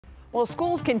Well,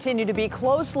 schools continue to be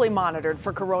closely monitored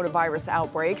for coronavirus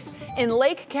outbreaks. In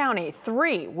Lake County,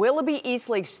 3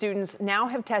 Willoughby-Eastlake students now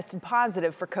have tested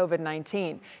positive for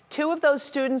COVID-19. 2 of those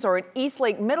students are at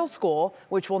Eastlake Middle School,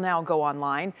 which will now go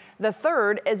online. The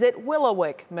third is at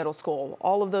Willoughby Middle School,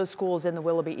 all of those schools in the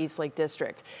Willoughby-Eastlake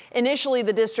district. Initially,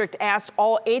 the district asked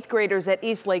all 8th graders at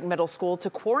Eastlake Middle School to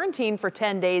quarantine for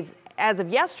 10 days as of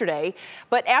yesterday,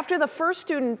 but after the first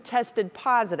student tested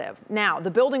positive. Now,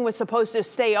 the building was supposed to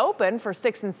stay open for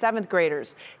 6th and 7th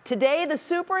graders. Today, the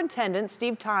superintendent,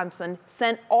 Steve Thompson,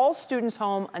 sent all students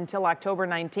home until October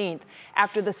 19th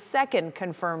after the second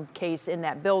confirmed case in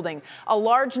that building. A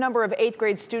large number of 8th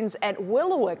grade students at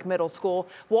Willoughby Middle School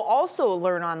will also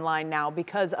learn online now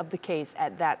because of the case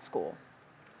at that school.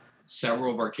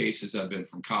 Several of our cases have been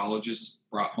from colleges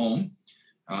brought home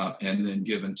and then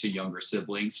given to younger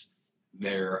siblings.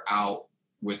 They're out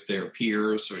with their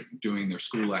peers or doing their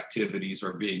school activities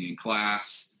or being in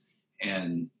class,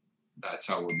 and that's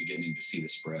how we're beginning to see the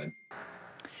spread.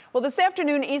 Well, this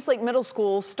afternoon, Eastlake Middle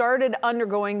School started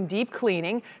undergoing deep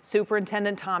cleaning.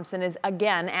 Superintendent Thompson is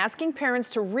again asking parents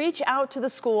to reach out to the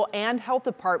school and health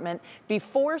department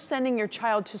before sending your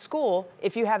child to school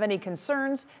if you have any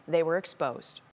concerns they were exposed.